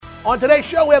On today's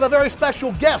show, we have a very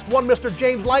special guest, one Mr.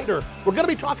 James Leitner. We're going to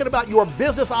be talking about your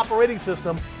business operating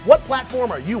system. What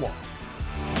platform are you on?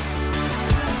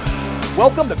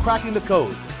 Welcome to Cracking the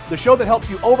Code, the show that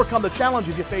helps you overcome the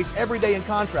challenges you face every day in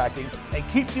contracting and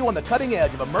keeps you on the cutting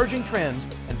edge of emerging trends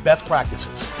and best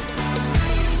practices.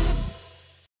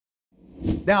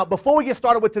 Now, before we get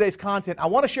started with today's content, I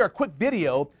want to share a quick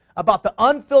video about the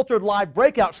Unfiltered Live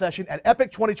breakout session at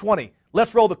Epic 2020.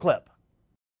 Let's roll the clip.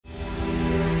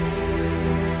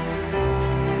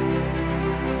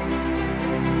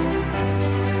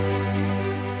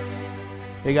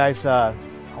 Hey guys, I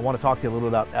want to talk to you a little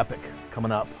bit about Epic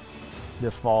coming up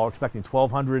this fall. We're expecting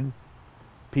 1,200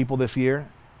 people this year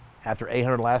after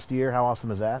 800 last year. How awesome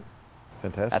is that?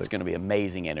 Fantastic. That's going to be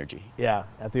amazing energy. Yeah,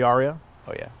 at the Aria.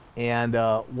 Oh yeah. And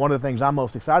one of the things I'm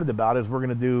most excited about is we're going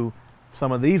to do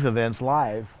some of these events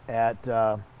live at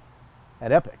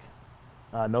Epic.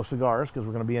 No cigars because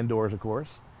we're going to be indoors, of course.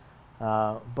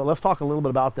 But let's talk a little bit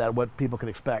about that, what people can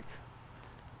expect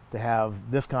to have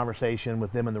this conversation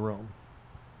with them in the room.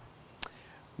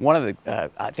 One of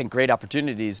the, I think, great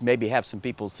opportunities, maybe have some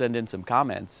people send in some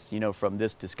comments, from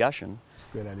this discussion.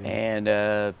 Good idea.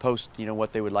 And post,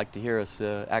 what they would like to hear us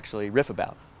actually riff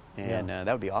about. And Yeah.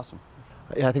 that would be awesome.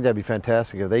 Yeah, I think that'd be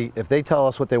fantastic. If they tell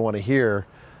us what they want to hear,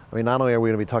 I mean, not only are we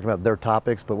going to be talking about their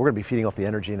topics, but we're going to be feeding off the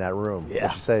energy in that room. Yeah.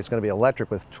 As you say, it's going to be electric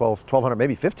with 1,200,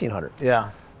 maybe 1,500 Yeah.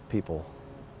 people.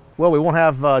 Well, we won't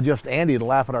have just Andy to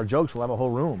laugh at our jokes. We'll have a whole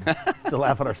room to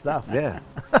laugh at our stuff. Yeah.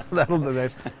 That'll be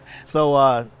nice. So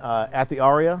at the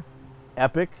Aria,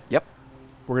 Epic, Yep.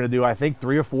 we're going to do, I think,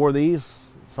 3 or 4 of these,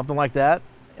 something like that,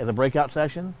 as a breakout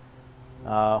session.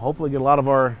 Hopefully get a lot of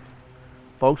our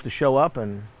folks to show up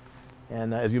and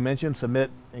as you mentioned,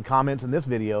 submit in comments in this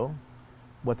video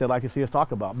what they'd like to see us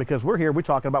talk about. Because we're here, we're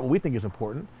talking about what we think is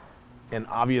important. And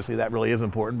obviously that really is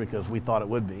important because we thought it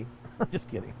would be. Just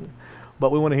kidding.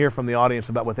 But we want to hear from the audience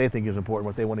about what they think is important,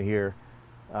 what they want to hear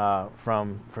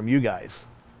from you guys.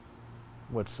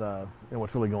 What's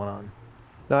really going on.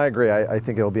 No, I agree. I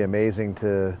think it'll be amazing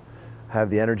to have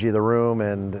the energy of the room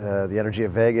and the energy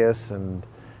of Vegas, and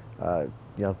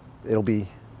it'll be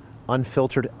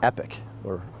unfiltered epic,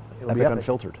 or It'll epic be epic.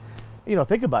 unfiltered.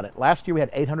 Think about it. Last year we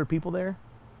had 800 people there.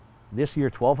 This year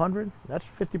 1,200. That's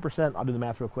 50%. I'll do the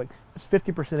math real quick. That's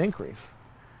 50% increase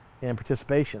in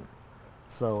participation.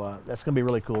 So that's going to be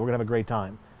really cool. We're going to have a great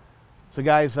time. So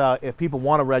guys, if people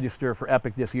want to register for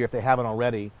Epic this year, if they haven't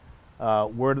already,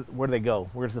 where do they go?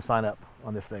 Where's the sign up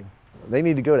on this thing? They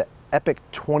need to go to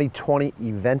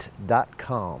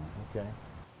epic2020event.com. Okay.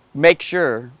 Make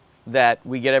sure that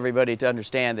we get everybody to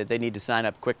understand that they need to sign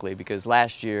up quickly, because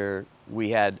last year we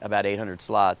had about 800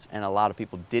 slots and a lot of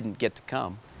people didn't get to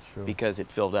come because it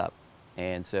filled up.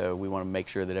 And so we want to make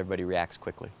sure that everybody reacts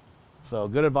quickly. So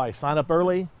good advice. Sign up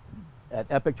early at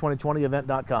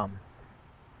epic2020event.com.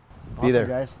 Be there.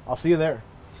 Guys. I'll see you there.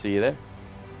 See you there.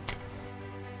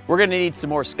 We're going to need some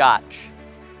more scotch.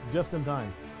 Just in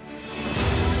time.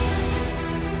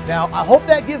 Now, I hope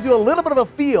that gives you a little bit of a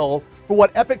feel for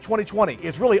what Epic 2020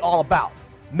 is really all about.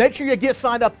 Make sure you get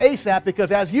signed up ASAP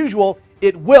because, as usual,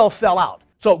 it will sell out.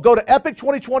 So go to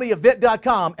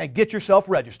epic2020event.com and get yourself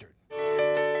registered.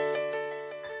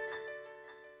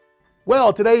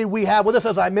 Well, today we have with us,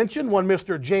 as I mentioned, one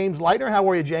Mr. James Leitner. How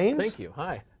are you, James? Thank you.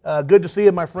 Hi. Good to see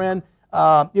you, my friend.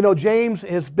 James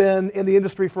has been in the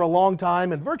industry for a long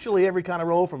time in virtually every kind of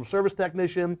role, from service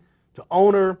technician to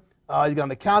owner. You've got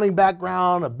an accounting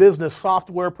background, a business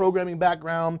software programming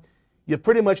background. You've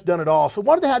pretty much done it all. So I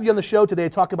wanted to have you on the show today to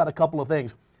talk about a couple of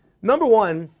things. Number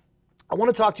one, I want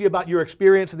to talk to you about your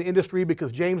experience in the industry,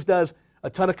 because James does a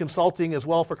ton of consulting as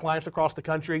well for clients across the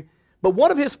country. But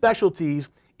one of his specialties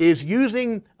is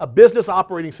using a business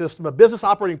operating system, a business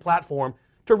operating platform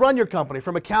to run your company,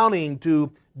 from accounting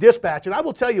to dispatch. And I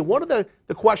will tell you, one of the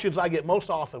questions I get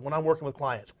most often when I'm working with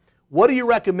clients, what do you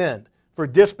recommend for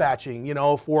dispatching,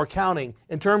 for accounting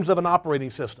in terms of an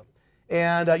operating system?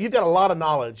 And you've got a lot of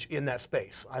knowledge in that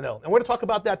space, I know. And we're going to talk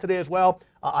about that today as well.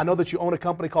 I know that you own a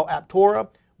company called Aptora,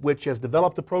 which has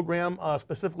developed a program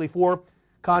specifically for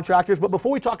contractors. But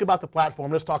before we talk about the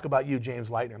platform, let's talk about you, James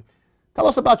Leitner. Tell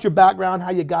us about your background,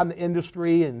 how you got in the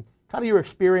industry, and kind of your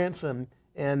experience. And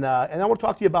I want to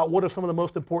talk to you about what are some of the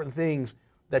most important things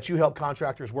that you help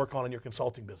contractors work on in your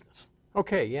consulting business.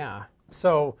 Okay, yeah.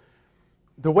 So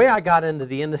the way I got into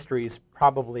the industry is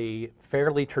probably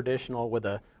fairly traditional with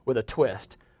a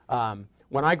twist.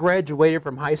 When I graduated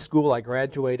from high school, I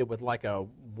graduated with like a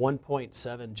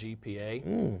 1.7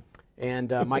 GPA.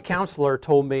 And my counselor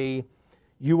told me,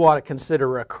 you ought to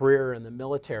consider a career in the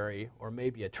military or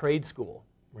maybe a trade school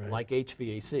like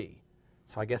HVAC.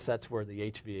 So I guess that's where the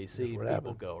HVAC where it people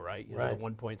happened. go, right? You Right. know,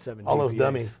 1.7 All those GPAs.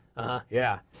 dummies.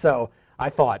 Yeah. So I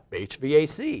thought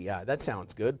HVAC, yeah, that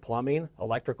sounds good. Plumbing,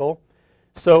 electrical.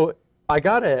 So I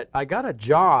got a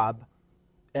job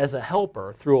as a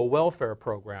helper through a welfare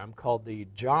program called the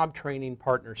Job Training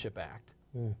Partnership Act.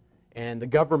 And the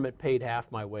government paid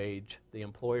half my wage. The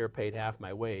employer paid half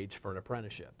my wage for an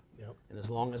apprenticeship. Yep. And as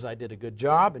long as I did a good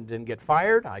job and didn't get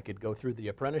fired, I could go through the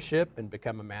apprenticeship and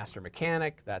become a master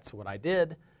mechanic. That's what I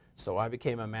did. So I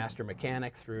became a master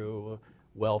mechanic through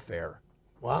welfare.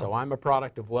 Wow. So I'm a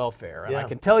product of welfare. And I Yeah.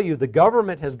 can tell you the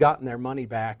government has gotten their money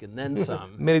back and then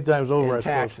some Many times over, I in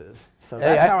suppose. taxes. So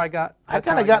Hey, that's how I got. I that's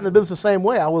kind how of got in the business the same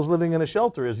way. I was living in a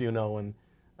shelter, as you know, and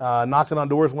knocking on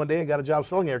doors one day and got a job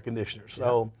selling air conditioners.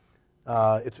 So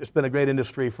it's been a great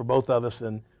industry for both of us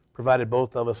and provided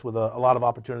both of us with a lot of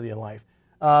opportunity in life.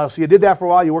 So you did that for a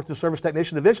while. You worked as a service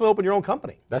technician, eventually opened your own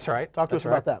company. That's right. Talk to us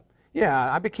That's about that.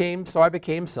 Yeah, I became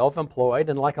self-employed,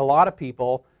 and like a lot of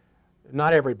people,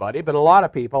 not everybody, but a lot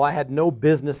of people, I had no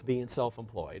business being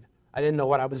self-employed. I didn't know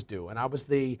what I was doing. I was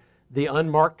the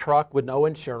unmarked truck with no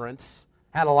insurance,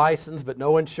 had a license but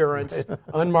no insurance,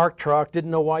 unmarked truck, didn't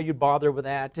know why you'd bother with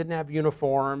that, didn't have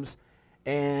uniforms,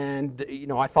 and you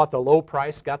know, I thought the low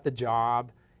price got the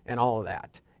job and all of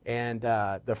that. And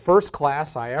the first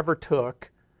class I ever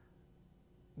took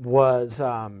was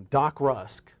Doc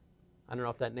Rusk. I don't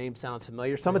know if that name sounds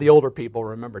familiar. Some of the older people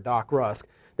remember Doc Rusk.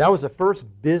 That was the first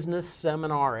business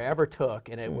seminar I ever took,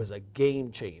 and it was a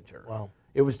game changer. Wow.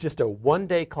 It was just a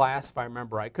one-day class, if I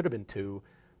remember right. It could have been two,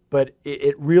 but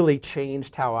it really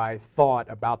changed how I thought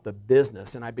about the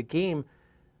business. And I became,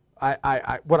 what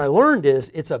I learned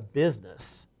is it's a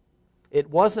business. It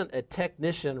wasn't a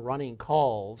technician running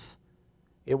calls.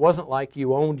 It wasn't like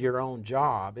you owned your own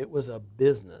job. It was a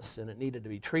business, and it needed to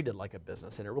be treated like a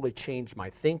business, and it really changed my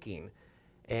thinking.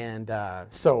 And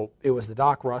so it was the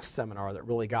Doc Rusk seminar that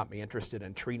really got me interested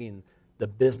in treating the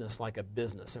business like a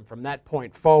business. And from that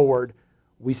point forward,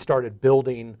 we started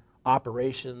building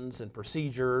operations and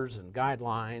procedures and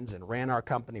guidelines and ran our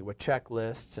company with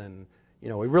checklists. And you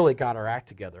know, we really got our act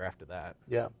together after that.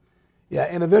 Yeah. Yeah,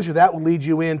 and eventually that will lead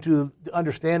you into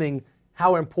understanding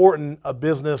how important a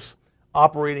business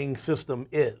operating system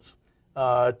is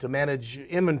to manage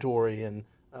inventory and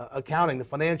accounting, the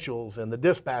financials and the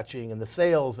dispatching and the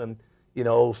sales and, you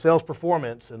know, sales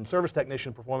performance and service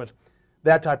technician performance,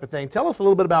 that type of thing. Tell us a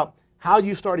little bit about how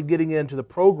you started getting into the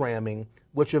programming,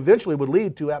 which eventually would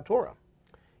lead to Aptora.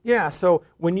 Yeah, so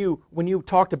when you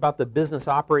talked about the business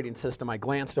operating system, I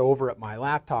glanced over at my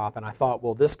laptop and I thought,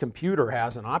 well, this computer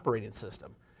has an operating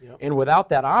system. Yep. And without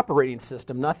that operating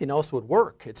system, nothing else would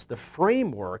work. It's the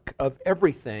framework of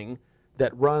everything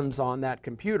that runs on that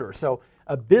computer. So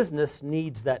a business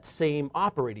needs that same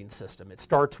operating system. It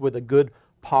starts with a good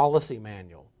policy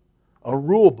manual, a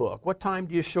rule book. What time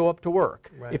do you show up to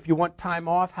work? Right. If you want time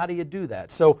off, how do you do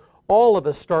that? So all of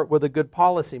us start with a good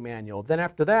policy manual. Then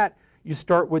after that, you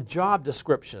start with job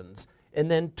descriptions and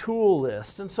then tool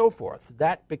lists and so forth.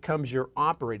 That becomes your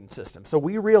operating system. So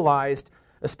we realized,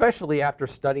 especially after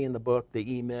studying the book,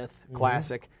 the E-Myth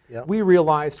Classic, Yep. we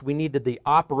realized we needed the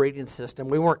operating system.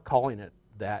 We weren't calling it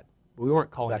that. We weren't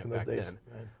calling Back it in those back days, then.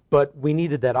 right. But we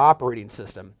needed that operating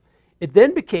system. It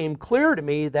then became clear to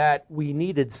me that we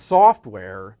needed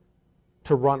software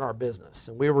to run our business.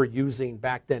 And we were using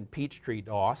back then Peachtree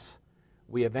DOS.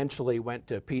 We eventually went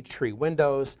to Peachtree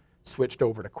Windows, switched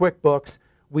over to QuickBooks.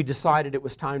 We decided it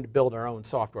was time to build our own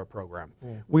software program.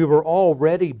 We were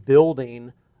already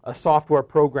building a software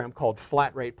program called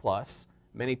Flat Rate Plus.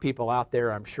 Many people out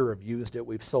there, I'm sure, have used it.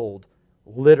 We've sold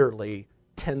literally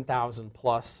 10,000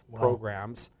 plus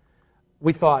programs.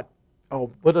 We thought,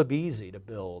 oh, it'll be easy to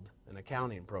build an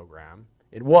accounting program.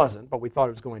 It wasn't, but we thought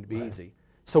it was going to be easy.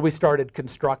 So we started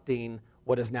constructing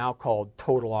what is now called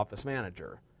Total Office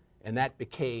Manager, and that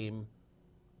became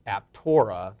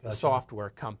Aptora, the software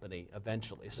company,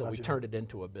 eventually. So we turned it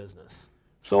into a business.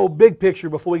 So big picture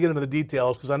before we get into the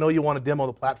details, because I know you want to demo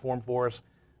the platform for us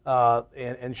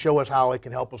and show us how it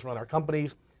can help us run our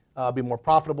companies, be more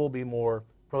profitable, be more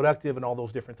productive, and all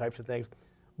those different types of things.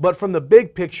 But from the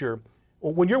big picture,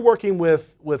 when you're working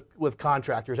with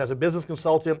contractors as a business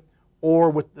consultant or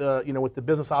with the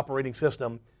business operating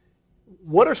system,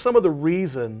 what are some of the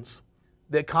reasons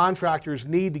that contractors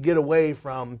need to get away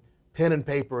from pen and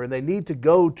paper and they need to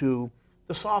go to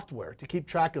the software to keep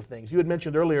track of things? You had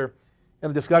mentioned earlier in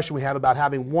the discussion we had about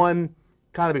having one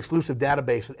kind of exclusive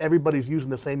database that everybody's using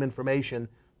the same information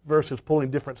versus pulling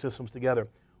different systems together.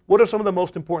 What are some of the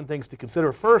most important things to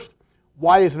consider? First,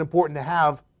 why is it important to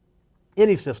have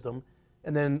any system?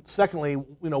 And then secondly,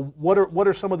 what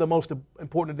are some of the most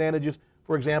important advantages,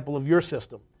 for example, of your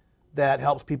system? that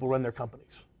helps people run their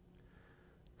companies?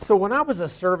 So when I was a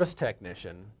service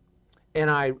technician and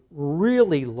I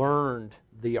really learned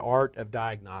the art of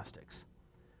diagnostics,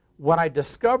 what I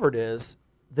discovered is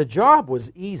the job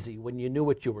was easy when you knew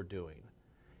what you were doing.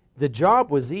 The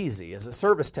job was easy as a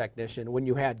service technician when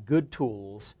you had good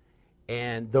tools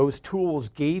and those tools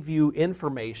gave you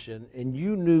information and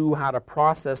you knew how to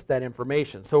process that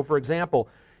information. So for example,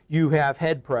 you have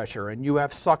head pressure and you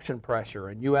have suction pressure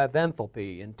and you have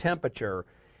enthalpy and temperature,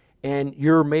 and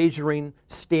you're measuring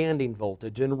standing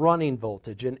voltage and running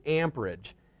voltage and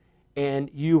amperage, and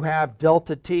you have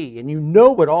delta T, and you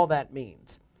know what all that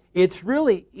means. It's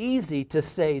really easy to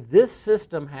say this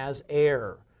system has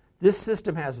air, this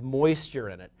system has moisture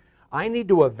in it. I need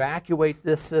to evacuate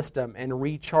this system and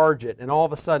recharge it, and all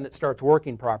of a sudden it starts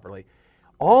working properly.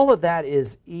 All of that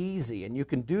is easy, and you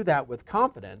can do that with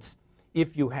confidence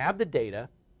if you have the data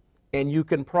and you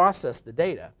can process the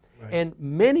data. Right. And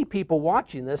many people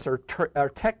watching this are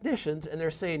technicians, and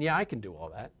they're saying, yeah, I can do all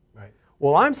that. Right.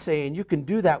 Well, I'm saying you can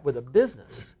do that with a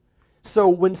business. So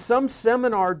when some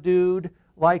seminar dude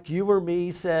like you or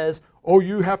me says, oh,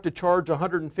 you have to charge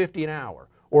 $150 an hour,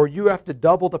 or you have to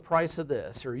double the price of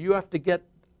this, or you have to get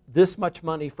this much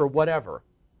money for whatever,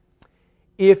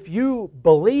 if you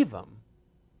believe them,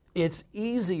 it's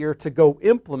easier to go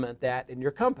implement that in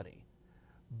your company.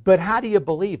 But how do you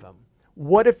believe them?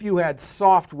 What if you had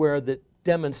software that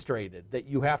demonstrated that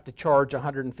you have to charge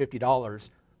 $150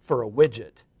 for a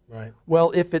widget? Right.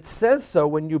 Well, if it says so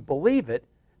when you believe it,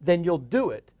 then you'll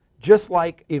do it. Just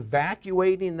like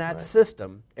evacuating that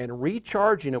system and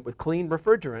recharging it with clean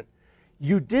refrigerant,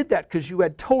 you did that because you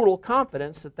had total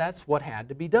confidence that that's what had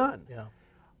to be done. Yeah.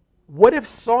 What if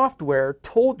software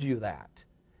told you that?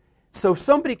 So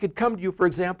somebody could come to you, for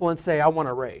example, and say, I want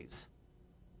a raise.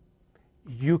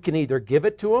 You can either give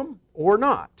it to them or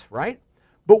not, right?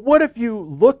 But what if you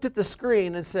looked at the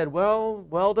screen and said, well,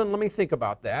 Weldon, let me think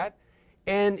about that.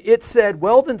 And it said,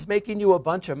 Weldon's making you a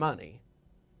bunch of money.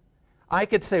 I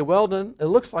could say, Weldon, it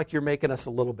looks like you're making us a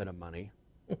little bit of money.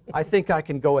 I think I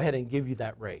can go ahead and give you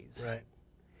that raise. Right.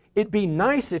 It'd be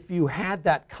nice if you had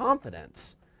that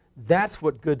confidence. That's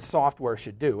what good software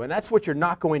should do. And that's what you're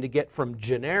not going to get from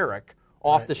generic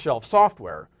off-the-shelf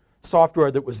software. Software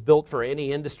that was built for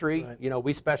any industry. Right. You know,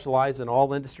 we specialize in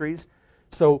all industries.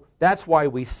 So that's why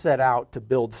we set out to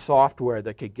build software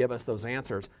that could give us those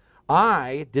answers.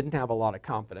 I didn't have a lot of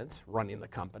confidence running the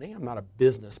company. I'm not a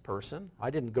business person.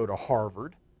 I didn't go to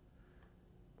Harvard.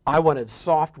 I wanted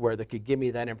software that could give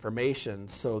me that information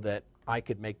so that I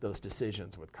could make those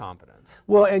decisions with confidence.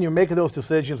 Well, and you're making those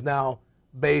decisions now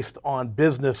based on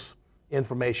business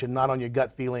information, not on your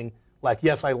gut feeling like,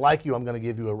 yes, I like you, I'm going to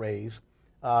give you a raise.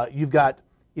 You've got,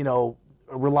 you know,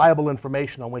 reliable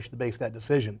information on which to base that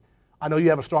decision. I know you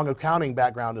have a strong accounting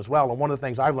background as well, and one of the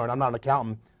things I've learned, I'm not an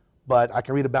accountant, but I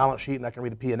can read a balance sheet and I can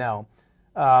read a P&L.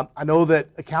 I know that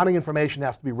accounting information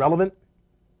has to be relevant.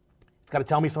 It's got to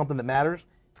tell me something that matters.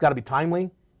 It's got to be timely.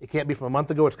 It can't be from a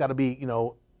month ago. It's got to be, you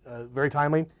know, very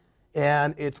timely,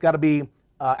 and it's got to be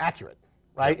accurate,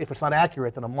 right? If it's not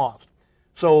accurate, then I'm lost.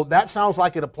 So that sounds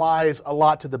like it applies a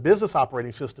lot to the business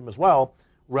operating system as well.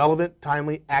 Relevant,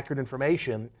 timely, accurate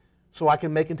information, so I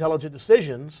can make intelligent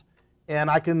decisions and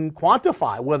I can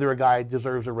quantify whether a guy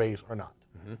deserves a raise or not.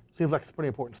 Mm-hmm. Seems like it's pretty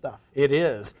important stuff. It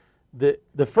is.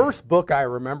 The first book I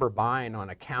remember buying on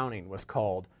accounting was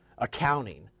called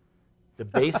Accounting, the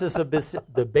basis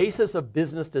of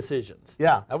business decisions.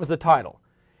 Yeah. That was the title.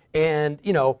 And,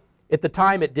 you know, at the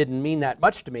time it didn't mean that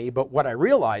much to me, but what I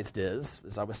realized is,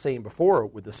 as I was saying before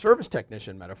with the service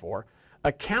technician metaphor,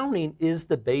 accounting is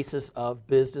the basis of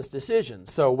business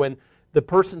decisions. So when the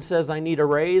person says, I need a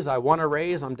raise, I want a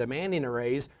raise, I'm demanding a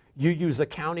raise, you use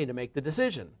accounting to make the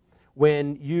decision.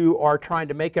 When you are trying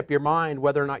to make up your mind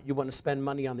whether or not you want to spend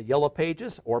money on the yellow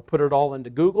pages or put it all into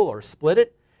Google or split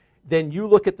it, then you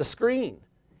look at the screen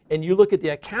and you look at the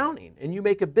accounting and you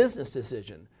make a business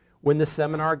decision. When the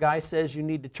seminar guy says you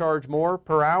need to charge more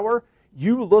per hour,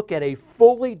 you look at a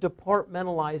fully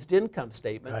departmentalized income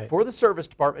statement for the service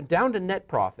department down to net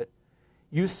profit.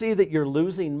 You see that you're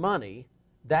losing money.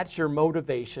 That's your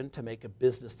motivation to make a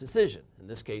business decision. In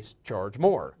this case, charge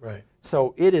more. Right.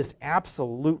 So it is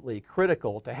absolutely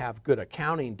critical to have good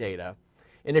accounting data.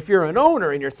 And if you're an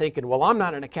owner and you're thinking, well, I'm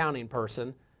not an accounting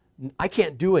person, I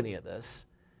can't do any of this,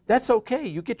 that's okay.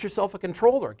 You get yourself a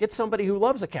controller. Get somebody who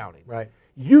loves accounting. Right.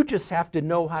 You just have to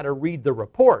know how to read the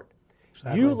report.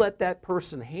 Exactly. You let that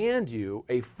person hand you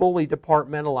a fully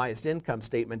departmentalized income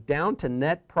statement down to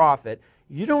net profit.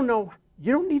 You don't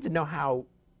need to know how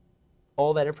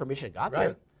all that information got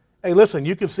there. Hey, listen,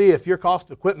 you can see if your cost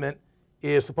of equipment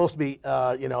is supposed to be,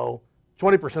 you know,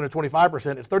 20% or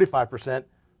 25%, it's 35%.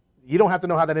 You don't have to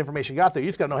know how that information got there. You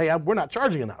just got to know, hey, we're not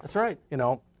charging enough. That's right. You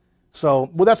know, so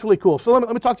well, that's really cool. So let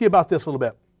me talk to you about this a little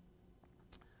bit.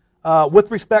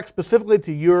 With respect specifically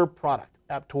to your product,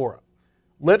 Aptora,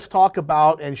 let's talk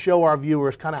about and show our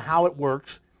viewers kind of how it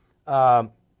works.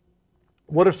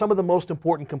 What are some of the most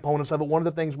important components of it? One of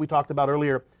the things we talked about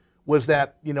earlier was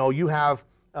that you have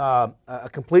a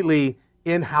completely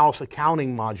in-house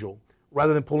accounting module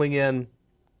rather than pulling in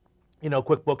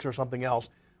QuickBooks or something else.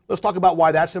 Let's talk about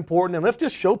why that's important, and let's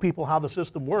just show people how the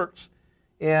system works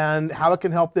and how it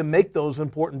can help them make those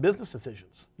important business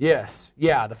decisions. Yes.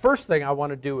 Yeah. The first thing I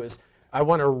want to do is I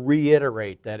want to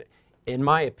reiterate that, in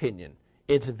my opinion,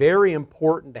 it's very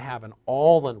important to have an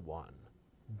all-in-one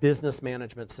business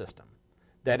management system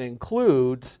that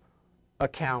includes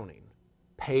accounting,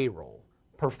 payroll,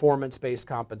 performance-based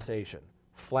compensation,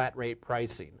 flat rate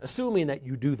pricing, assuming that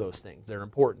you do those things. They're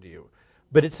important to you.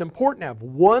 But it's important to have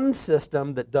one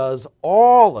system that does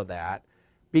all of that,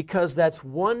 because that's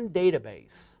one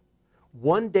database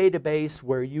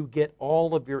where you get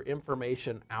all of your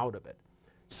information out of it.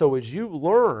 So as you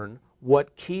learn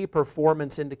what key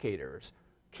performance indicators,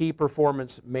 key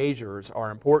performance measures are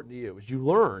important to you, as you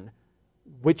learn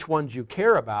which ones you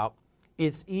care about,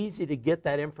 it's easy to get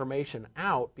that information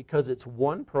out because it's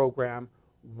one program,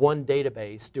 one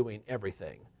database doing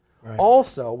everything. Right.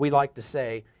 Also, we like to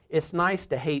say, it's nice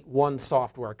to hate one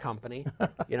software company,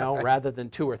 rather than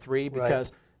two or three,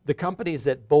 because the companies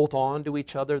that bolt on to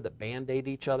each other, that Band-Aid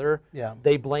each other,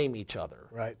 they blame each other.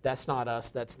 Right. That's not us,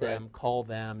 that's them, call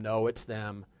them, no, it's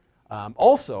them.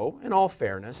 Also, in all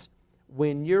fairness,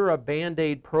 when you're a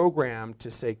Band-Aid program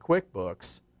to, say,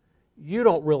 QuickBooks, you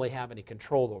don't really have any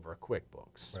control over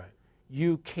QuickBooks. Right.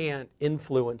 You can't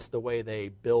influence the way they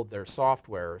build their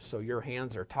software, so your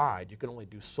hands are tied. You can only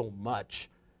do so much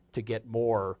to get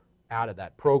more out of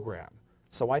that program.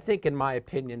 So I think, in my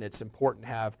opinion, it's important to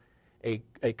have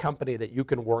a company that you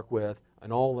can work with,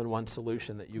 an all-in-one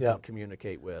solution that you can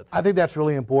communicate with. I think that's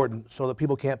really important so that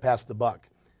people can't pass the buck.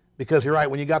 Because you're right,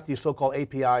 when you got these so-called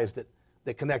APIs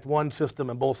that connect one system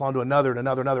and bolts onto another and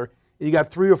another, you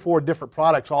got 3 or 4 different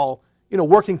products all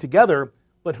working together,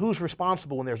 but who's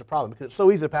responsible when there's a problem? Because it's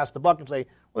so easy to pass the buck and say,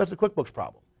 well, that's a QuickBooks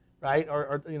problem, right?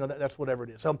 Or that's whatever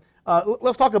it is. So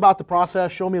let's talk about the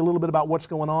process. Show me a little bit about what's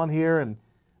going on here, and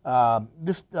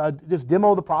just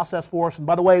demo the process for us. And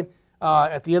by the way,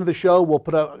 at the end of the show, we'll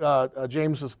put up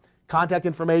James's contact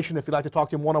information if you'd like to talk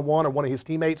to him one-on-one or one of his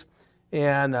teammates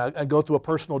and go through a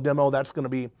personal demo. That's going to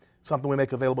be something we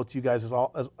make available to you guys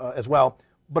as well.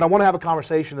 But I want to have a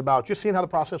conversation about just seeing how the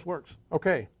process works.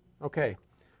 Okay.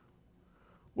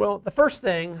 Well, the first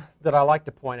thing that I like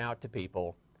to point out to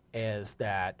people is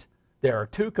that there are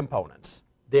 2 components.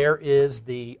 There is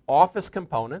the Office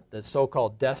component, the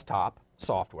so-called desktop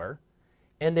software,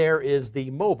 and there is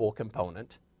the mobile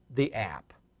component, the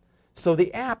app. So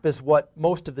the app is what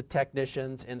most of the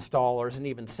technicians, installers, and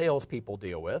even salespeople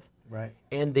deal with. Right.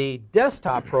 And the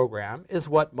desktop program is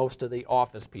what most of the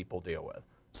office people deal with.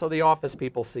 So the office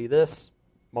people see this,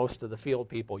 most of the field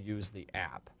people use the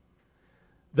app.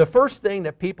 The first thing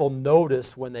that people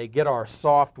notice when they get our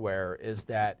software is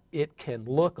that it can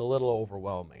look a little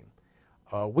overwhelming.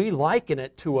 We liken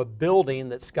it to a building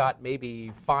that's got maybe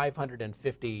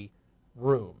 550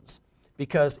 rooms.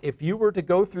 Because if you were to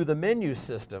go through the menu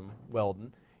system,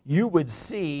 Weldon, you would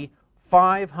see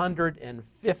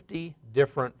 550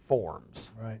 different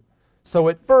forms. Right. So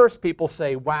at first people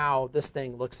say, wow, this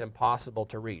thing looks impossible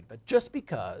to read. But just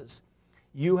because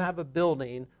you have a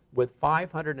building with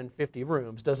 550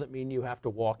 rooms doesn't mean you have to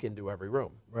walk into every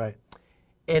room. Right.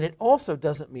 And it also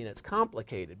doesn't mean it's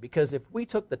complicated, because if we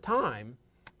took the time,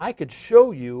 I could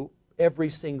show you every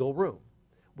single room.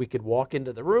 We could walk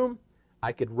into the room.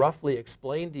 I could roughly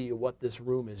explain to you what this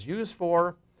room is used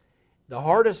for. The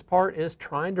hardest part is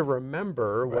trying to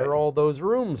remember where all those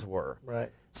rooms were.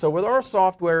 Right. So with our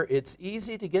software, it's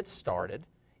easy to get started.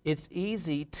 It's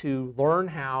easy to learn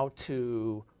how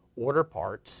to order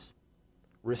parts,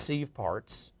 receive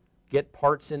parts, get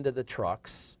parts into the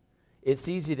trucks. It's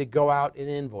easy to go out and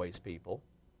invoice people.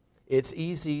 It's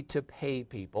easy to pay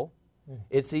people.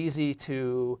 It's easy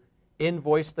to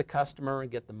invoice the customer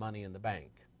and get the money in the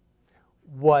bank.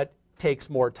 What takes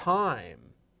more time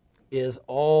is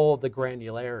all the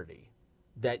granularity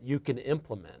that you can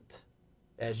implement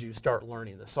as you start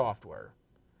learning the software.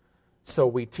 So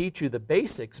we teach you the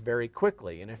basics very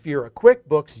quickly. And if you're a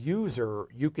QuickBooks user,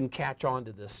 you can catch on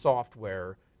to this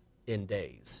software in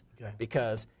days. Okay.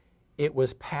 Because it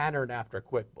was patterned after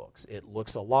QuickBooks. It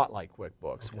looks a lot like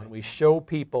QuickBooks. Okay. When we show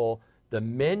people the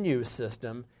menu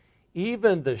system,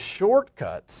 even the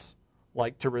shortcuts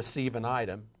like to receive an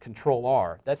item, Control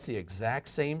R. That's the exact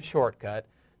same shortcut.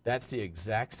 That's the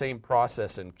exact same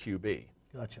process in QB.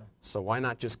 Gotcha. So why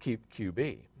not just keep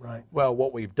QB? Right. Well,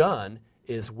 what we've done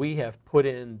is we have put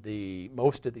in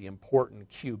most of the important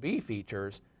QB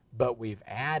features, but we've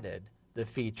added the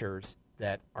features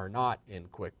that are not in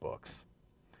QuickBooks.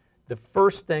 The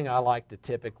first thing I like to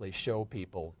typically show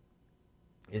people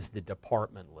is the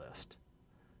department list.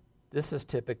 This is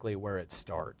typically where it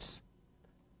starts.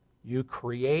 You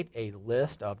create a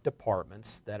list of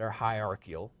departments that are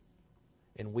hierarchical,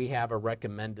 and we have a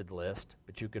recommended list,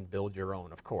 but you can build your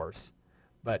own, of course.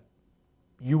 But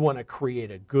you want to create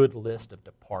a good list of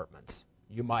departments.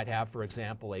 You might have, for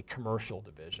example, a commercial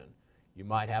division. You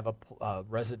might have a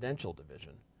residential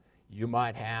division. You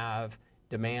might have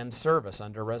demand service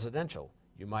under residential.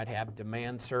 You might have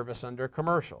demand service under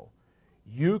commercial.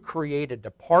 You create a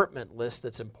department list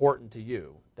that's important to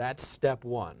you. That's step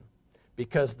one.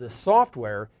 Because the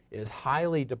software is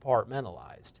highly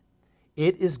departmentalized,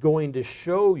 it is going to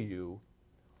show you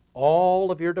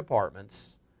all of your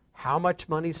departments, how much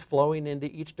money's flowing into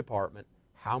each department,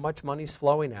 how much money's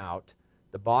flowing out.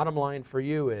 The bottom line for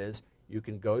you is you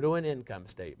can go to an income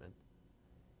statement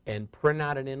and print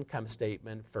out an income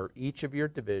statement for each of your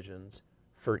divisions,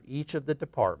 for each of the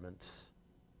departments,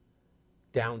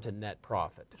 down to net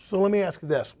profit. So let me ask you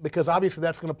this, because obviously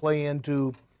that's going to play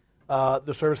into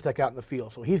the service tech out in the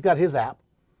field. So he's got his app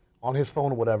on his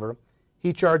phone or whatever.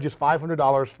 He charges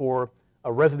 $500 for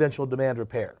a residential demand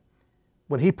repair.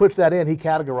 When he puts that in, he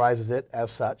categorizes it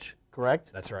as such,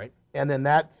 correct? That's right. And then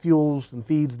that fuels and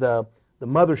feeds the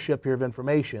mothership here of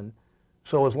information.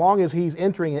 So as long as he's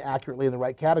entering it accurately in the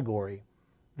right category,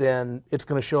 then it's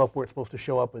going to show up where it's supposed to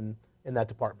show up in that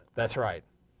department. That's right.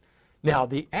 Now,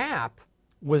 the app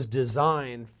was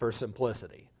designed for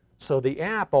simplicity. So the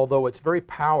app, although it's very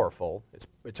powerful,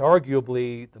 it's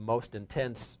arguably the most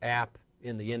intense app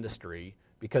in the industry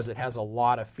because it has a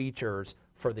lot of features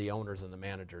for the owners and the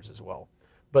managers as well.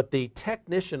 But the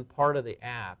technician part of the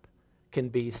app can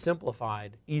be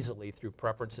simplified easily through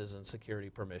preferences and security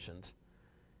permissions.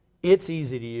 It's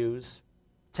easy to use.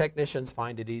 Technicians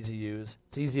find it easy to use.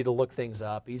 It's easy to look things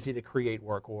up, easy to create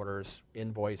work orders,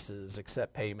 invoices,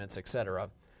 accept payments, etc.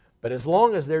 But as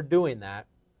long as they're doing that,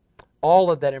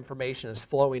 all of that information is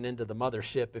flowing into the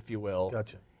mothership, if you will.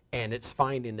 Gotcha. And it's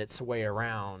finding its way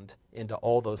around into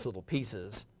all those little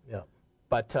pieces. Yeah.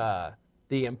 But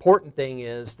the important thing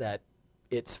is that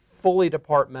it's fully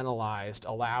departmentalized,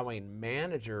 allowing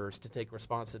managers to take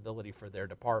responsibility for their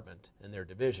department and their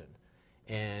division.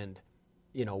 And,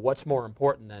 you know, what's more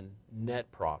important than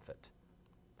net profit?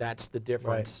 That's the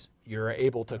difference. Right. You're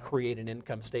able to create an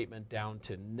income statement down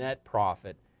to net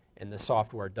profit, and the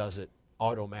software does it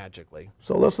auto-magically.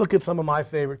 So let's look at some of my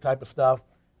favorite type of stuff.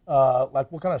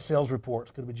 Like what kind of sales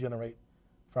reports could we generate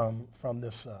from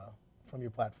your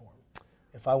platform?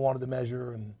 If I wanted to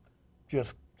measure and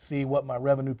just see what my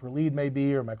revenue per lead may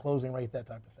be or my closing rate, that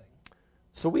type of thing.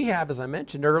 So we have, as I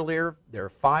mentioned earlier, there are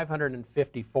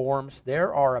 550 forms.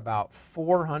 There are about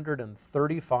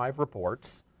 435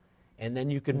 reports, and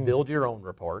then you can build your own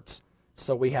reports.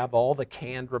 So we have all the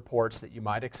canned reports that you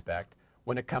might expect.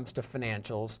 When it comes to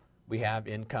financials, we have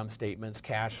income statements,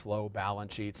 cash flow,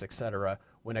 balance sheets, etc.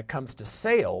 When it comes to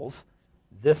sales,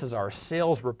 this is our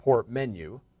sales report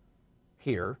menu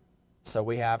here. So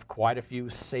we have quite a few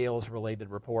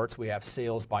sales-related reports. We have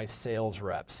sales by sales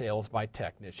rep, sales by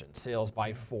technician, sales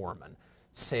by foreman,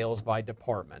 sales by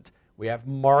department. We have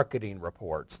marketing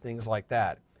reports, things like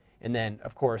that. And then,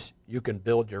 of course, you can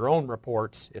build your own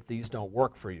reports if these don't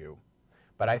work for you.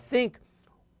 But I think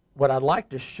what I'd like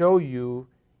to show you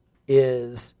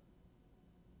is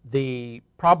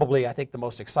probably I think the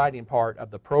most exciting part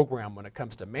of the program when it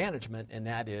comes to management, and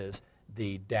that is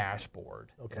the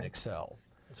dashboard in Excel.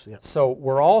 So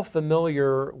we're all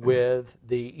familiar with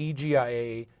the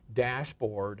EGIA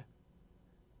dashboard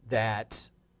that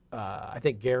I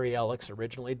think Gary Elix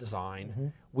originally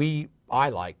designed. I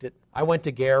liked it. I went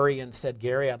to Gary and said,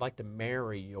 Gary, I'd like to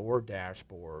marry your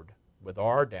dashboard with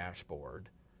our dashboard.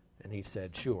 And he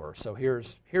said, sure. So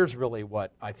here's really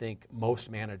what I think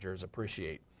most managers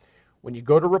appreciate. When you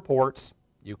go to reports,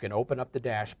 you can open up the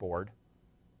dashboard.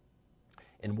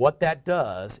 And what that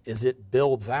does is it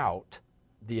builds out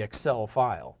the Excel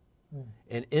file.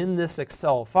 And in this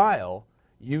Excel file,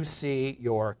 you see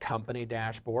your company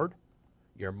dashboard,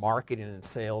 your marketing and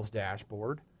sales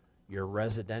dashboard, your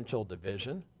residential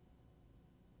division.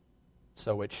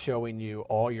 So it's showing you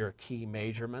all your key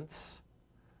measurements.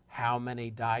 How many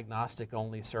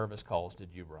diagnostic-only service calls did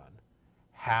you run?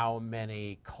 How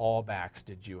many callbacks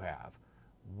did you have?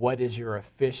 What is your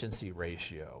efficiency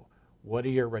ratio? What are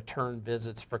your return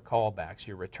visits for callbacks,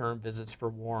 your return visits for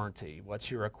warranty?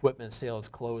 What's your equipment sales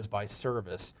closed by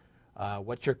service?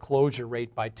 What's your closure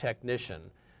rate by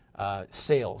technician?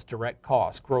 Sales, direct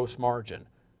cost, gross margin,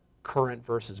 current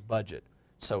versus budget.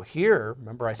 So here,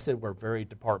 remember I said we're very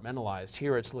departmentalized.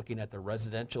 Here it's looking at the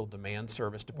residential demand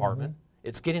service department.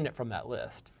 It's getting it from that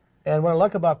list. And what I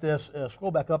like about this, scroll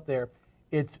back up there,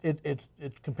 it's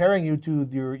comparing you to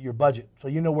your budget. So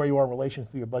you know where you are in relation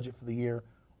to your budget for the year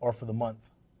or for the month.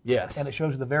 Yes. And it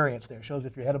shows you the variance there. It shows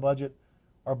if you're ahead of budget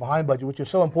or behind budget, which is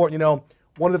so important. You know,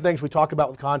 one of the things we talk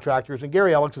about with contractors, and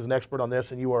Gary Alex is an expert on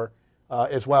this, and you are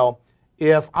as well.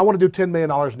 If I want to do $10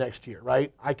 million next year,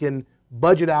 right, I can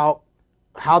budget out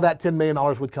how that $10 million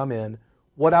would come in,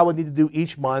 what I would need to do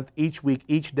each month, each week,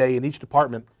 each day in each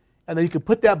department, and then you can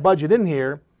put that budget in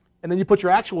here, and then you put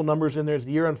your actual numbers in there as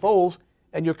the year unfolds,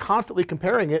 and you're constantly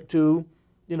comparing it to,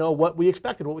 you know, what we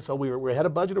expected. So we're ahead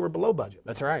of budget or we're below budget.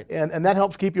 That's right. And that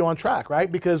helps keep you on track, right?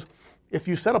 Because if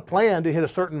you set a plan to hit a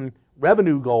certain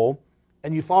revenue goal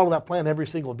and you follow that plan every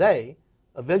single day,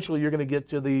 eventually you're going to get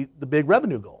to the big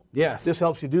revenue goal. Yes. This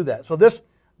helps you do that. So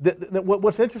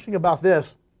what's interesting about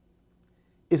this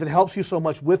is it helps you so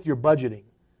much with your budgeting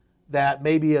that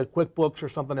maybe a QuickBooks or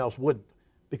something else wouldn't,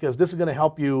 because this is going to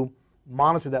help you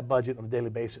monitor that budget on a daily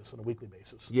basis, on a weekly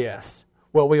basis. Yes.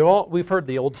 Well, we've heard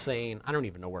the old saying, I don't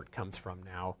even know where it comes from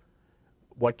now,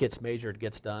 what gets measured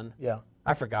gets done. Yeah.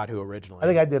 I forgot who originally. I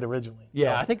think I did originally.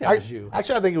 Yeah, I think that was you.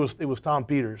 Actually, I think it was Tom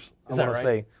Peters. Is that right?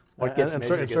 Say, What gets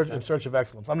measured gets done. In Search of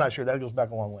Excellence. I'm not sure. That goes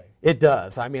back a long way. It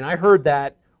does. I mean, I heard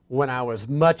that when I was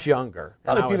much younger.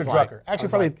 Probably and I Peter was Drucker. Like, Actually, I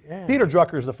was probably like, yeah. Peter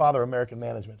Drucker is the father of American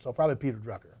management, so probably Peter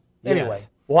Drucker. Anyway. Yes.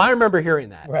 Well, I remember hearing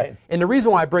that. Right. And the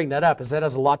reason why I bring that up is that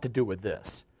has a lot to do with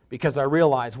this, because I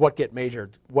realize what gets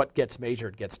measured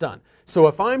gets done. So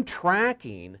if I'm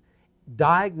tracking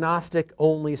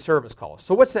diagnostic-only service calls,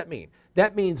 so what's that mean?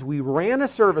 That means we ran a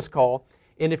service call,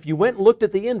 and if you went and looked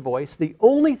at the invoice, the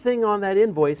only thing on that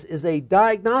invoice is a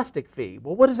diagnostic fee.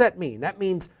 Well, what does that mean? That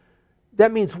means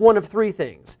one of three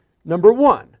things. Number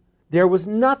one, there was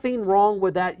nothing wrong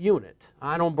with that unit.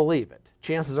 I don't believe it.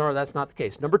 Chances are that's not the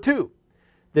case. Number two,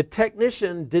 the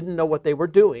technician didn't know what they were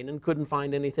doing and couldn't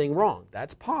find anything wrong.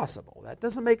 That's possible. That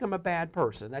doesn't make them a bad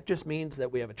person. That just means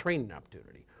that we have a training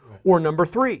opportunity. Right. Or number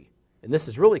three, and this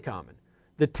is really common,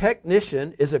 the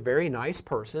technician is a very nice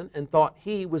person and thought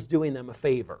he was doing them a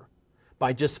favor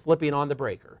by just flipping on the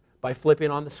breaker, by flipping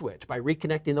on the switch, by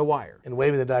reconnecting the wire. And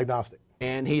waiving the diagnostic.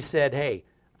 And he said, hey,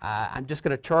 I'm just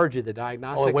going to charge you the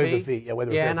diagnostic fee. Waive the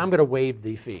fee. Yeah, and I'm going to waive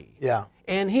the fee. Yeah.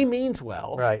 And he means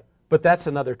well. Right. But that's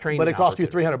another training But it cost you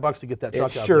opportunity. $300 to get that truck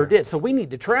out there. It sure did. So we need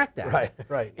to track that. Right,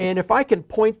 right. And if I can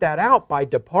point that out by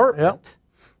department,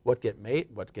 what gets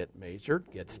measured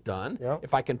gets done. Yep.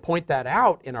 If I can point that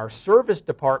out in our service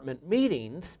department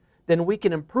meetings, then we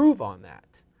can improve on that.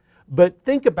 But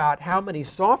think about how many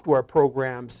software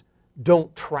programs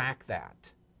don't track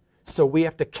that. So we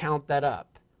have to count that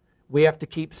up. We have to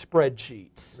keep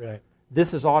spreadsheets. Right.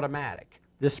 This is automatic.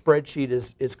 This spreadsheet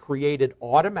is created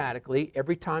automatically.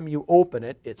 Every time you open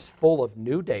it, it's full of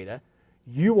new data.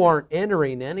 You aren't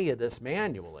entering any of this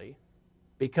manually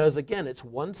because, again, it's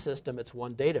one system, it's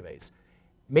one database.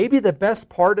 Maybe the best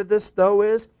part of this, though,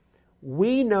 is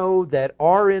we know that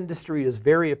our industry is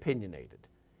very opinionated.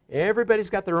 Everybody's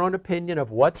got their own opinion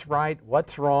of what's right,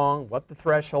 what's wrong, what the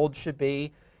threshold should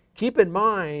be. Keep in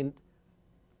mind,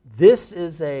 this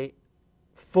is a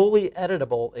fully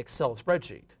editable Excel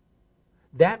spreadsheet.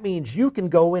 That means you can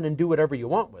go in and do whatever you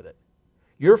want with it.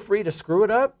 You're free to screw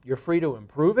it up. You're free to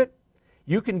improve it.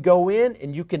 You can go in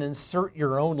and you can insert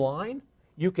your own line.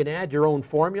 You can add your own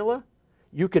formula.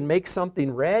 You can make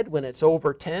something red when it's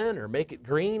over 10 or make it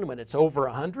green when it's over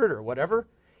 100 or whatever.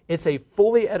 It's a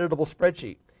fully editable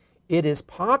spreadsheet. It is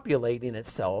populating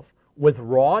itself with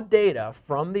raw data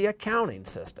from the accounting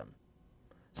system.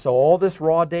 So all this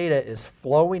raw data is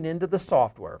flowing into the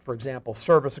software. For example,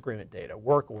 service agreement data,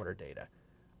 work order data,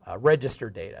 register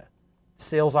data,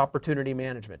 sales opportunity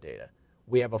management data.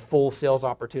 We have a full sales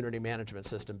opportunity management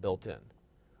system built in.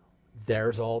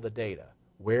 There's all the data.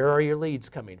 Where are your leads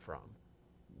coming from?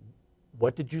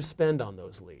 What did you spend on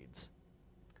those leads?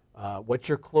 What's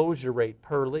your closure rate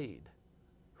per lead?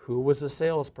 Who was the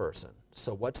salesperson?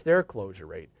 So what's their closure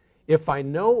rate? If I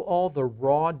know all the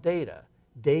raw data,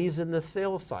 days in the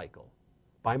sales cycle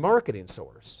by marketing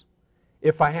source,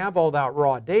 if I have all that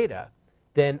raw data,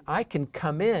 then I can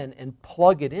come in and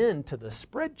plug it into the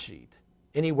spreadsheet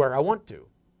anywhere I want to.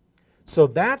 So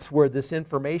that's where this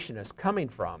information is coming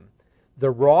from.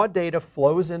 The raw data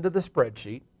flows into the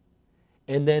spreadsheet,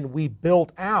 and then we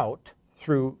built out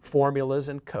through formulas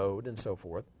and code and so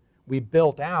forth, we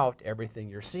built out everything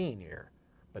you're seeing here.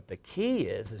 But the key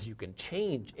is you can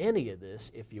change any of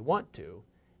this if you want to.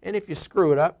 And if you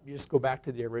screw it up, you just go back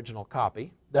to the original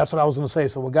copy. That's what I was going to say.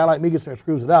 So when a guy like me gets there and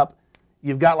screws it up,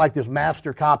 you've got like this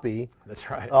master copy. That's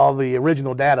right. All the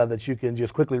original data that you can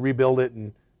just quickly rebuild it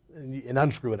and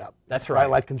unscrew it up. That's right.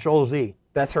 Like Control Z.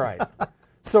 That's right.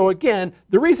 So again,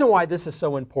 the reason why this is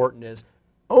so important is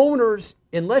owners,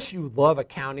 unless you love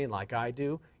accounting like I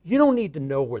do, you don't need to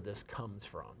know where this comes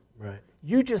from. Right.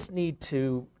 You just need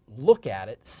to look at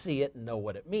it, see it, and know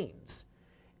what it means.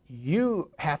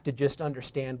 You have to just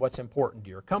understand what's important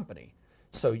to your company.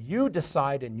 So you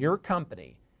decide in your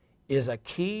company, is a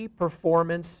key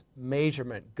performance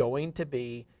measurement going to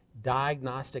be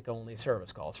diagnostic only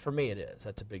service calls? For me it is.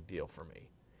 That's a big deal for me.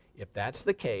 If that's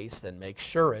the case, then make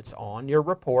sure it's on your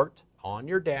report, on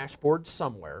your dashboard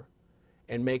somewhere,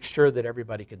 and make sure that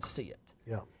everybody can see it.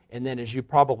 Yeah. And then as you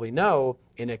probably know,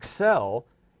 in Excel,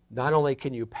 not only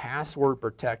can you password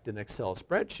protect an Excel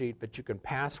spreadsheet, but you can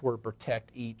password protect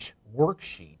each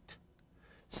worksheet.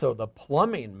 So the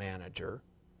plumbing manager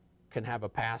can have a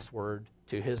password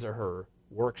to his or her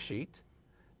worksheet.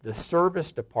 The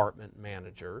service department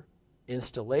manager,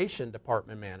 installation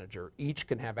department manager, each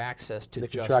can have access to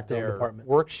just their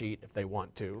worksheet if they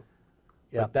want to.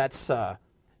 Yeah. But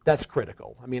that's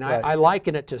critical. I mean, I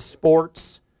liken it to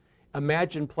sports.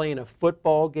 Imagine playing a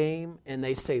football game and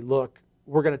they say, look,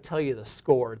 we're going to tell you the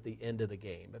score at the end of the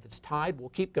game. If it's tied, we'll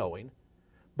keep going,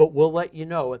 but we'll let you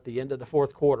know at the end of the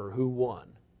fourth quarter who won.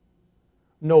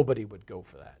 Nobody would go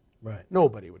for that. Right.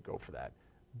 Nobody would go for that.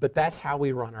 But that's how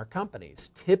we run our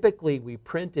companies. Typically, we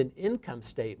print an income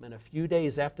statement a few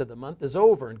days after the month is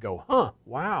over and go, huh,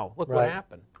 wow, look what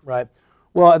happened. Right.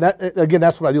 Well, again,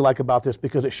 that's what I do like about this,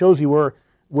 because it shows you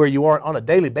where you are on a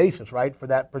daily basis, right? For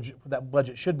that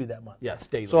budget should be that month. Yes,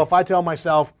 daily. So if I tell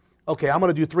myself, okay, I'm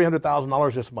going to do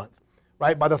 $300,000 this month,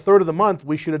 right? By the third of the month,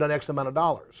 we should have done X amount of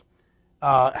dollars.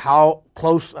 How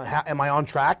close am I on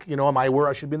track? You know, am I where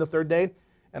I should be in the third day?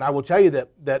 And I will tell you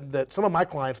that some of my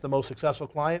clients, the most successful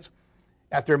clients,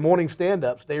 at their morning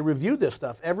stand-ups, they review this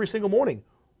stuff every single morning.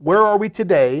 Where are we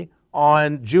today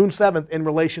on June 7th in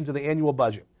relation to the annual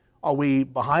budget? Are we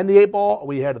behind the 8 ball? Are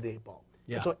we ahead of the 8 ball?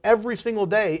 Yeah. And so every single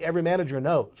day, every manager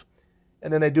knows.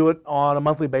 And then they do it on a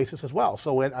monthly basis as well.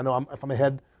 So I know if I'm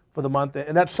ahead for the month.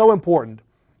 And that's so important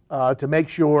to make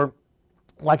sure,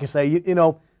 like I say, you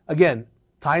know, again,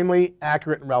 timely,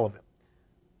 accurate, and relevant.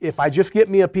 If I just get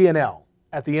me a P&L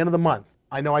at the end of the month,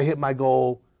 I know I hit my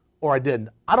goal or I didn't.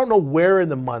 I don't know where in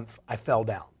the month I fell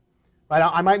down. Right?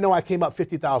 I might know I came up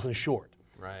 $50,000 short.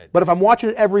 Right. But if I'm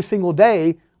watching it every single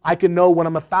day, I can know when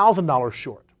I'm $1,000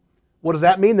 short. What does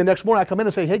that mean? The next morning I come in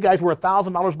and say, hey guys, we're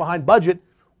 $1,000 behind budget.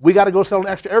 We got to go sell an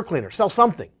extra air cleaner, sell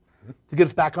something to get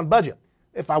us back on budget.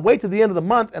 If I wait to the end of the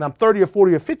month and I'm 30 or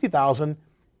 40 or 50,000,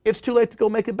 it's too late to go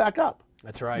make it back up.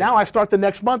 That's right. Now I start the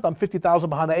next month, I'm 50,000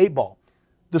 behind the 8 ball.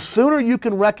 The sooner you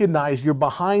can recognize you're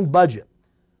behind budget,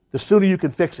 the sooner you can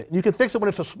fix it. And you can fix it when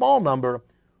it's a small number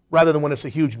rather than when it's a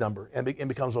huge number and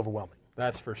becomes overwhelming.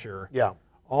 That's for sure. Yeah.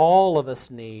 All of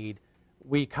us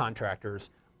we contractors,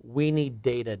 we need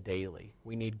data daily.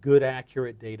 We need good,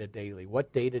 accurate data daily.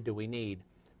 What data do we need?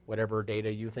 Whatever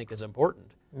data you think is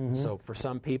important. Mm-hmm. So for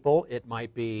some people, it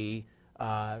might be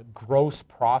gross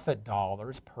profit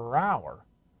dollars per hour.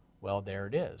 Well, there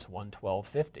it is,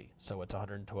 $112.50. So it's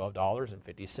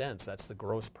 $112.50. That's the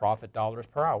gross profit dollars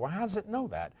per hour. Well, how does it know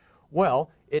that?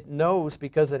 Well, it knows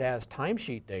because it has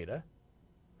timesheet data,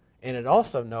 and it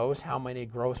also knows how many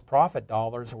gross profit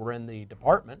dollars were in the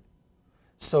department.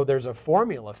 So there's a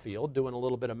formula field doing a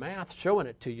little bit of math showing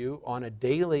it to you on a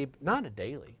daily, not a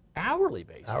daily, hourly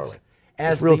basis. Hourly.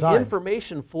 As It's real the time.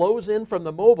 information flows in from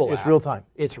the mobile app. It's real time.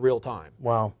 It's real time.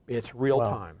 Wow. It's real Wow.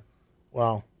 time.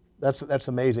 Wow. That's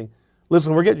amazing.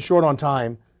 Listen, we're getting short on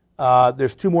time.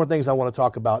 There's 2 more things I want to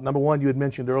talk about. Number one, you had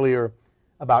mentioned earlier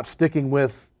about sticking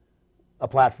with a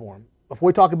platform. Before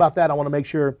we talk about that, I want to make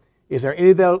sure, is there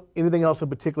anything else in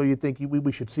particular you think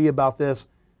we should see about this?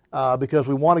 Because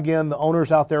we want, again, the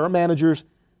owners out there or managers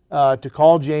to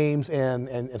call James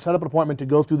and set up an appointment to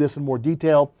go through this in more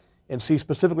detail and see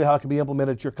specifically how it can be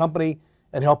implemented at your company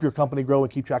and help your company grow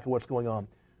and keep track of what's going on.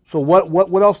 So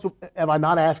what else have I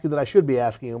not asked you that I should be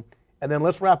asking you? And then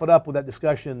let's wrap it up with that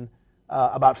discussion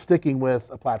about sticking with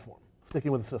a platform,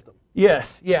 sticking with a system.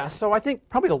 Yes, yeah. So I think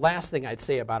probably the last thing I'd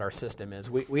say about our system is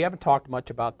we haven't talked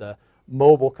much about the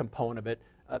mobile component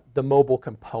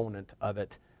of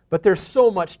it, but there's so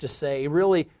much to say.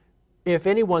 Really, if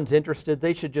anyone's interested,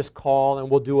 they should just call and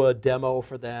we'll do a demo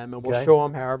for them and we'll show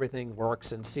them how everything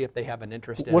works and see if they have an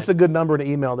interest in it. What's a good number to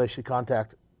email they should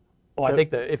contact? Well, I think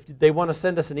that if they want to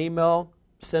send us an email,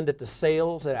 send it to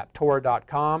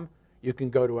sales@aptora.com. You can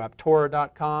go to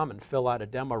aptora.com and fill out a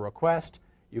demo request.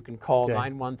 You can call Okay.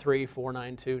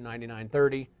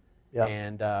 913-492-9930, Yep.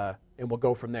 and we'll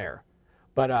go from there.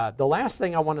 But the last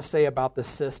thing I want to say about the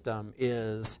system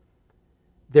is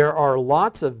there are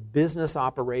lots of business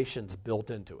operations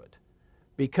built into it.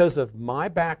 Because of my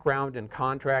background in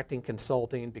contracting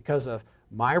consulting, because of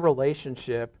my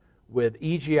relationship with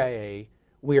EGIA,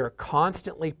 we are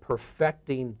constantly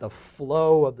perfecting the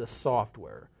flow of the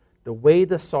software, the way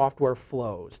the software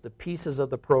flows, the pieces of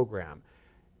the program.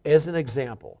 As an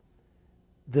example,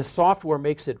 the software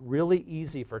makes it really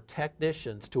easy for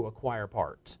technicians to acquire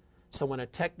parts. So when a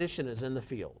technician is in the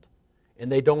field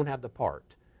and they don't have the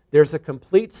part, there's a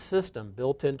complete system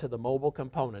built into the mobile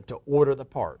component to order the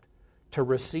part, to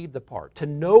receive the part, to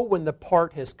know when the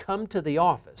part has come to the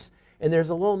office. And there's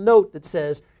a little note that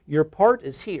says, your part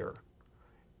is here.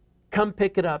 Come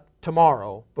pick it up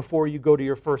tomorrow before you go to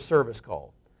your first service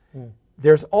call.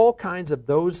 There's all kinds of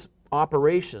those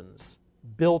operations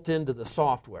built into the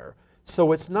software.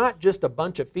 So it's not just a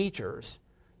bunch of features.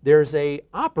 There's a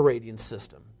operating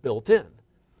system built in.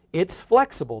 It's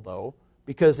flexible, though,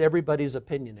 because everybody's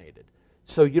opinionated.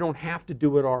 So you don't have to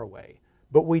do it our way.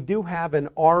 But we do have an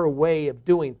our way of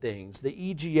doing things. The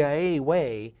EGIA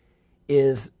way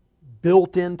is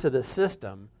built into the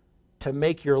system to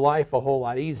make your life a whole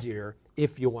lot easier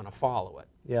if you want to follow it.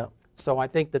 Yeah. So I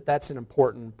think that that's an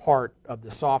important part of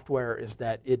the software, is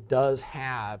that it does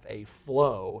have a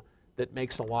flow that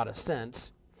makes a lot of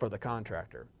sense for the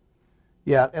contractor.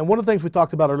 Yeah, and one of the things we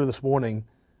talked about earlier this morning,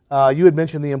 you had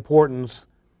mentioned the importance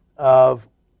of,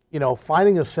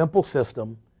 finding a simple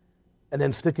system and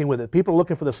then sticking with it. People are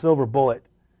looking for the silver bullet,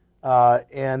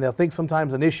 and they'll think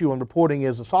sometimes an issue in reporting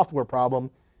is a software problem,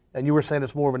 and you were saying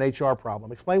it's more of an HR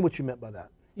problem. Explain what you meant by that.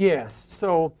 Yes,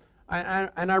 so,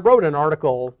 I wrote an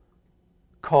article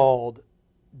called,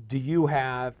 do you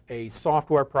have a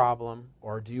software problem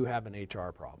or do you have an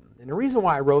HR problem? And the reason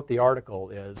why I wrote the article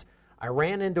is I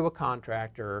ran into a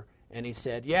contractor and he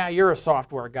said, yeah, you're a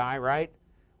software guy, right?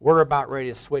 We're about ready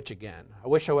to switch again. I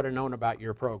wish I would have known about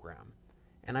your program.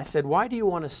 And I said, why do you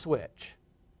want to switch?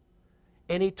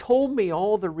 And he told me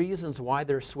all the reasons why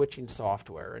they're switching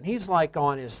software. And he's like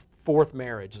on his fourth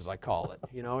marriage, as I call it.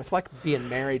 It's like being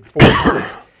married 4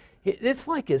 times. It's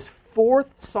like his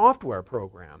fourth software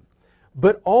program.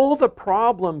 But all the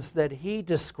problems that he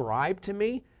described to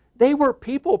me, they were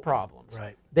people problems.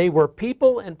 Right. They were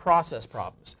people and process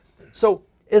problems. So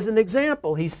as an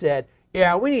example, he said,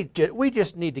 yeah, we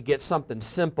just need to get something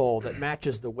simple that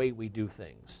matches the way we do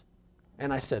things.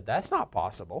 And I said, that's not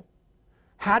possible.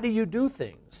 How do you do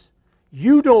things?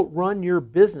 You don't run your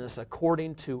business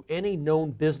according to any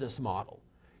known business model.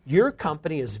 Your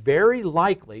company is very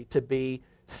likely to be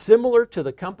similar to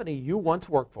the company you once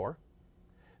worked for,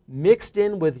 mixed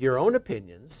in with your own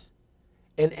opinions,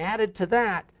 and added to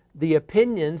that the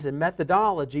opinions and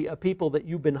methodology of people that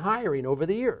you've been hiring over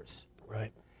the years.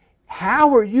 Right.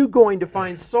 How are you going to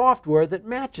find software that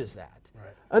matches that?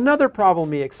 Right. Another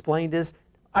problem he explained is,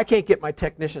 I can't get my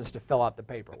technicians to fill out the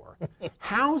paperwork.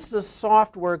 How's the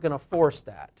software going to force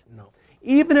that? No.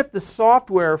 Even if the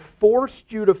software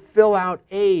forced you to fill out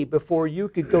A before you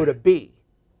could go to B,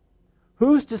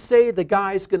 who's to say the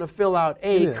guy's going to fill out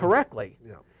A correctly?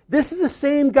 Yeah. This is the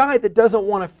same guy that doesn't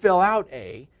want to fill out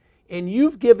A, and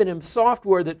you've given him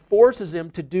software that forces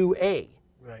him to do A.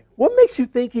 Right. What makes you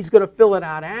think he's going to fill it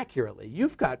out accurately?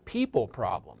 You've got people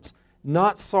problems,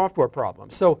 not software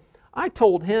problems. So I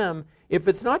told him, if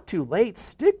it's not too late,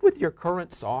 stick with your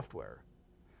current software.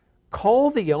 Call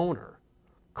the owner.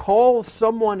 Call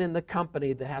someone in the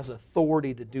company that has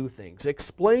authority to do things.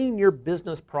 Explain your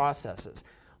business processes.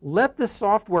 Let the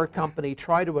software company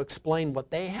try to explain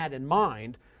what they had in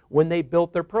mind when they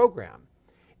built their program.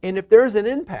 And if there's an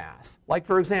impasse, like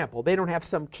for example, they don't have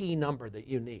some key number that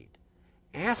you need,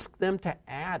 ask them to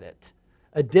add it.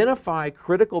 Identify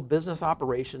critical business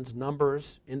operations,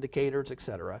 numbers, indicators,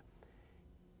 etc.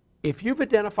 If you've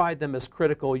identified them as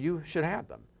critical, you should have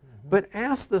them. But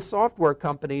ask the software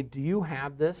company, do you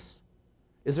have this?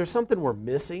 Is there something we're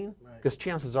missing? Because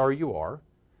chances are you are.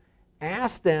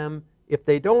 Ask them, if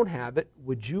they don't have it,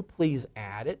 would you please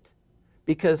add it?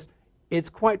 Because it's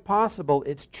quite possible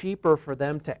it's cheaper for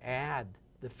them to add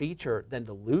the feature than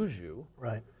to lose you.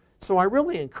 Right. So I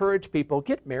really encourage people,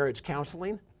 get marriage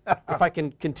counseling, if I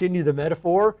can continue the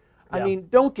metaphor. I mean,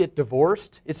 don't get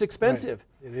divorced. It's expensive.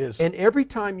 Right. It is. And every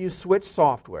time you switch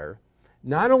software,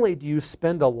 not only do you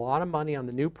spend a lot of money on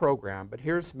the new program, but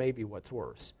here's maybe what's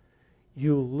worse.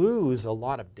 You lose a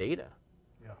lot of data,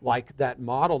 like that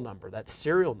model number, that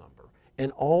serial number,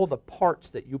 and all the parts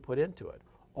that you put into it,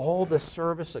 all the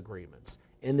service agreements,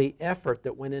 and the effort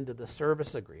that went into the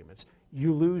service agreements.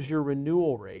 You lose your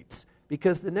renewal rates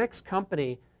because the next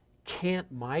company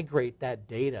can't migrate that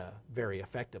data very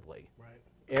effectively. Right.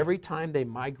 Every time they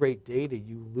migrate data,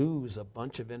 you lose a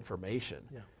bunch of information.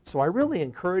 Yeah. So I really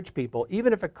encourage people,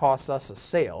 even if it costs us a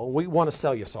sale, we want to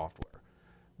sell you software,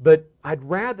 but I'd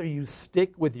rather you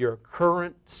stick with your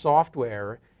current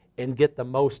software and get the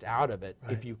most out of it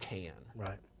if you can.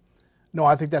 Right. No,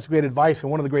 I think that's great advice,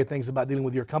 and one of the great things about dealing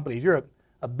with your company is you're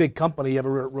a big company, you have a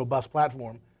robust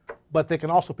platform, but they can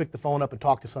also pick the phone up and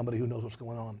talk to somebody who knows what's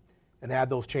going on and add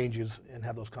those changes and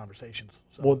have those conversations.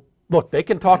 So. Well, look, they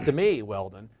can talk to me,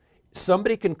 Weldon.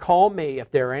 Somebody can call me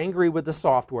if they're angry with the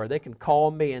software. They can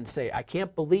call me and say, I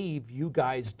can't believe you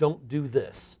guys don't do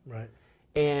this. Right.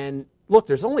 And look,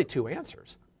 there's only two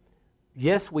answers.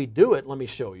 Yes, we do it, let me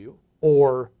show you.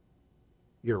 Or,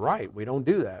 you're right, we don't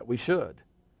do that, we should.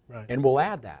 Right. And we'll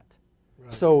add that.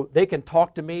 Right. So they can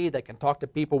talk to me, they can talk to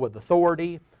people with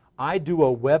authority. I do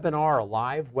a webinar, a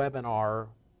live webinar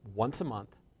once a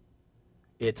month.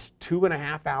 It's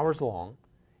 2.5 hours long.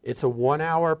 It's a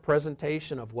 1-hour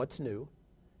presentation of what's new,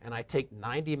 and I take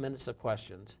 90 minutes of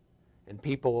questions, and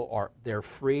they're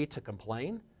free to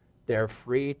complain. They're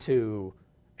free to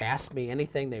ask me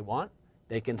anything they want.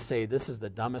 They can say, this is the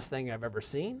dumbest thing I've ever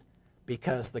seen,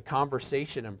 because the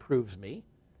conversation improves me,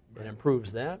 it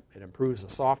improves them, it improves the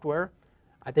software.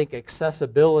 I think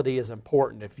accessibility is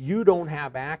important. If you don't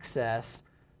have access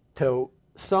to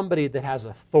somebody that has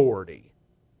authority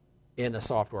in a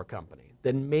software company,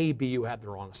 then maybe you have the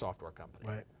wrong software company.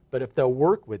 Right. But if they'll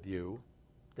work with you,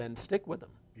 then stick with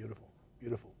them. Beautiful,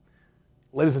 beautiful.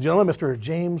 Ladies and gentlemen, Mr.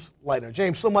 James Leitner.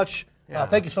 James, so much.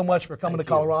 Thank you so much for coming to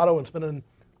Colorado and spending a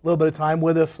little bit of time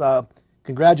with us.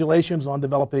 Congratulations on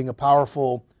developing a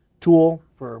powerful tool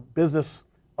for business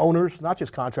owners, not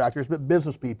just contractors, but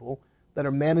business people that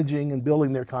are managing and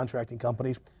building their contracting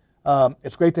companies.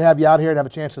 It's great to have you out here and have a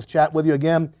chance to chat with you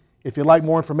again. If you'd like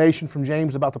more information from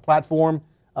James about the platform,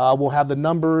 we'll have the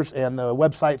numbers and the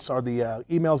websites or the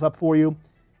emails up for you.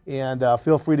 And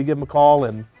feel free to give him a call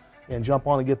and jump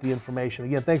on and get the information.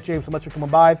 Again, thanks, James, so much for coming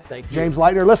by. Thank you. James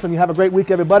Leitner. Listen, you have a great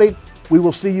week, everybody. We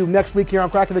will see you next week here on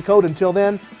Cracking the Code. Until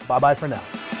then, bye-bye for now.